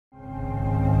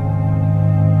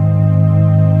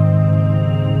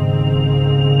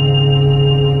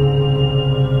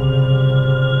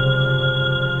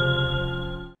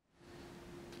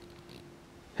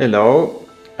Hello,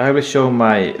 I will show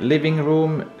my living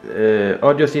room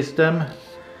audio system.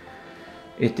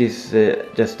 It is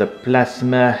just a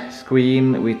plasma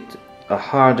screen with a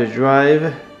hard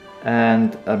drive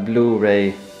and a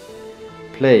blu-ray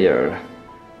player,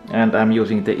 and I'm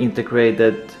using the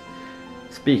integrated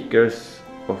speakers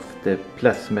of the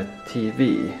plasma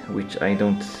TV, which I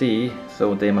don't see,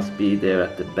 so they must be there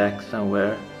at the back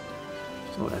somewhere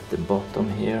or at the bottom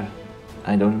here.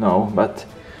 I don't know, but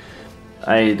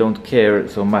I don't care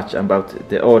so much about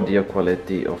the audio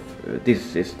quality of this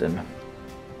system,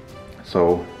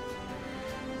 so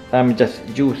I'm just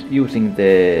using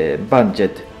the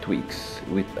budget tweaks.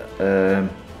 With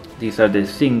these are the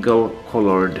single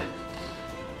colored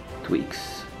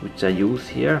tweaks which I use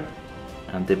here,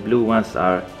 and the blue ones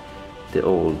are the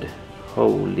old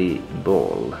holy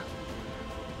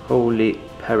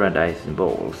paradise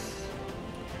balls,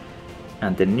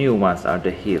 and the new ones are the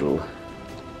hill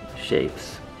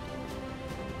shapes.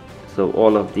 So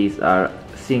all of these are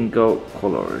single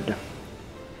colored,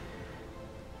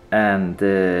 and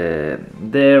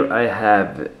there I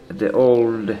have the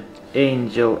old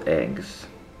angel eggs,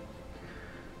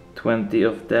 20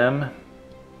 of them.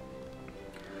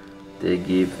 They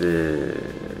give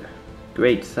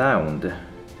great sound,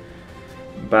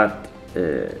 but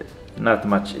not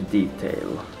much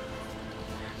detail.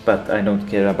 But I don't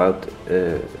care about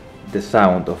the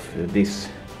sound of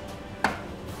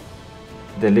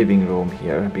the living room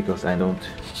here, because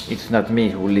it's not me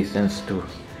who listens to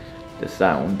the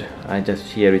sound. I just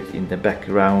hear it in the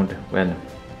background when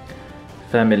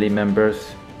family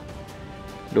members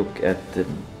look at the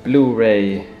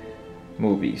Blu-ray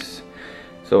movies.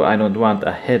 So I don't want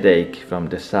a headache from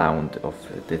the sound of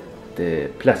the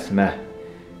plasma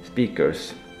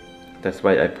speakers. That's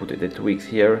why I put the tweaks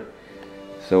here,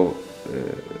 so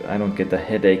I don't get a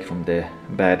headache from the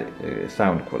bad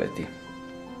sound quality.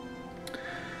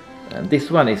 And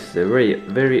this one is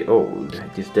very old.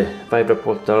 It is the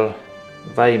Vibraportal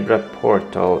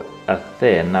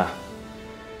Athena.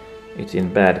 It's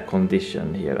in bad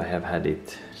condition here. I have had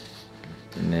it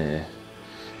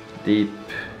deep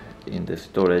in the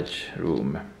storage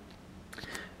room.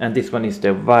 And this one is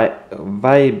the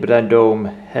Vibradome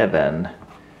Heaven.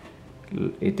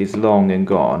 It is long and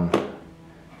gone.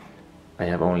 I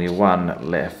have only one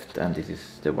left, and this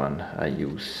is the one I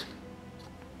use.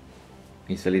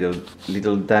 It's a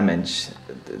little damaged,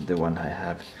 the one I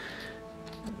have.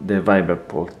 The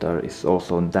Vibraportal is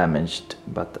also damaged,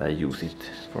 but I use it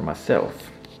for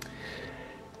myself.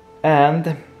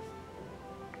 And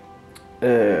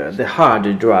the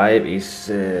hard drive is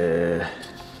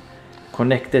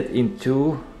connected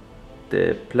into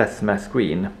the plasma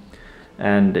screen,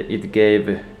 and it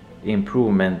gave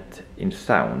improvement in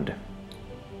sound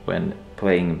when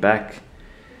playing back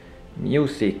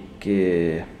music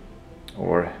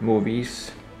or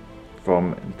movies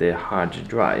from the hard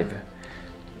drive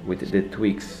with the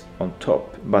tweaks on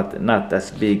top, but not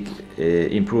as big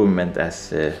improvement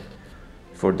as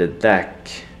for the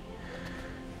DAC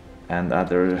and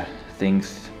other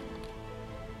things.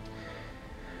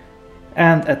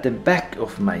 And at the back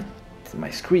of my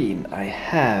screen I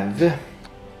have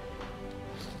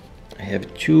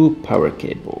two power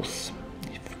cables.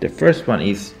 The first one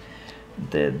is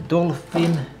the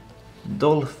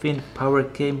Dolphin power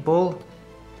cable,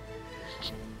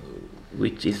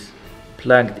 which is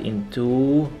plugged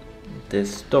into the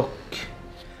stock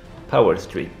power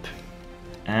strip,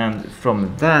 and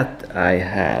from that I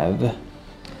have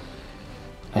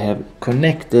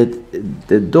connected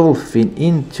the Dolphin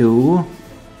into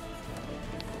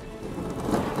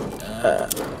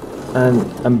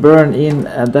a burn-in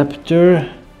adapter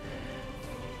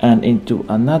and into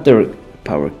another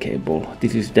power cable.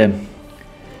 This is the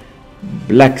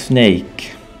Black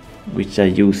Snake, which I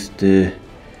used.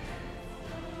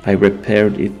 I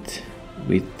repaired it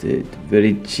with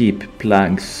very cheap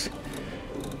plugs.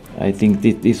 I think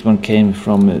this one came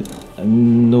from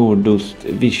Nordust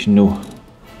Vishnu,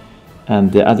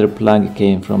 and the other plug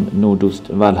came from Nordust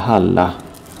Valhalla,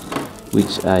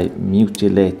 which I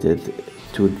mutilated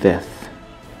to death.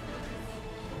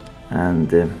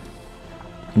 And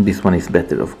this one is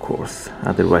better, of course,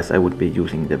 otherwise I would be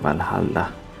using the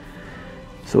Valhalla.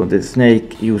 So the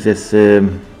snake uses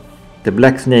the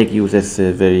Black Snake uses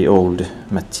very old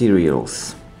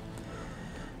materials,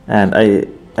 and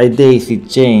I daisy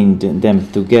chained them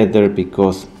together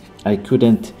because I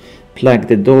couldn't plug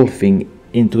the Dolphin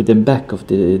into the back of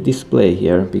the display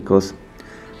here because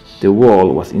the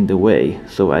wall was in the way,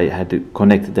 so I had to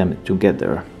connect them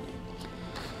together.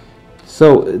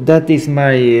 So that is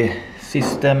my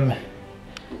system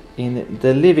in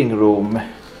the living room.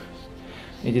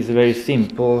 It is very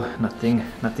simple,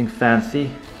 nothing fancy,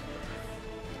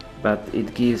 but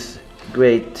it gives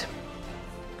great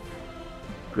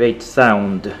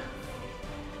sound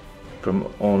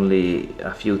from only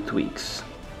a few tweaks.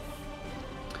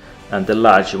 And the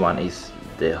large one is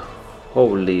the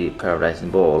Holy Paradise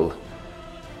Ball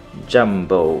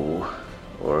Jumbo,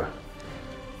 or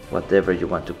whatever you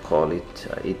want to call it.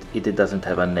 It doesn't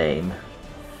have a name.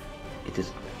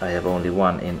 I have only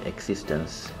one in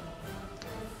existence.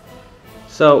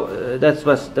 So that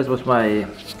was my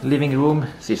living room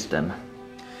system.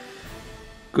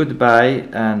 Goodbye,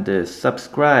 and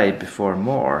subscribe for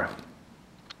more.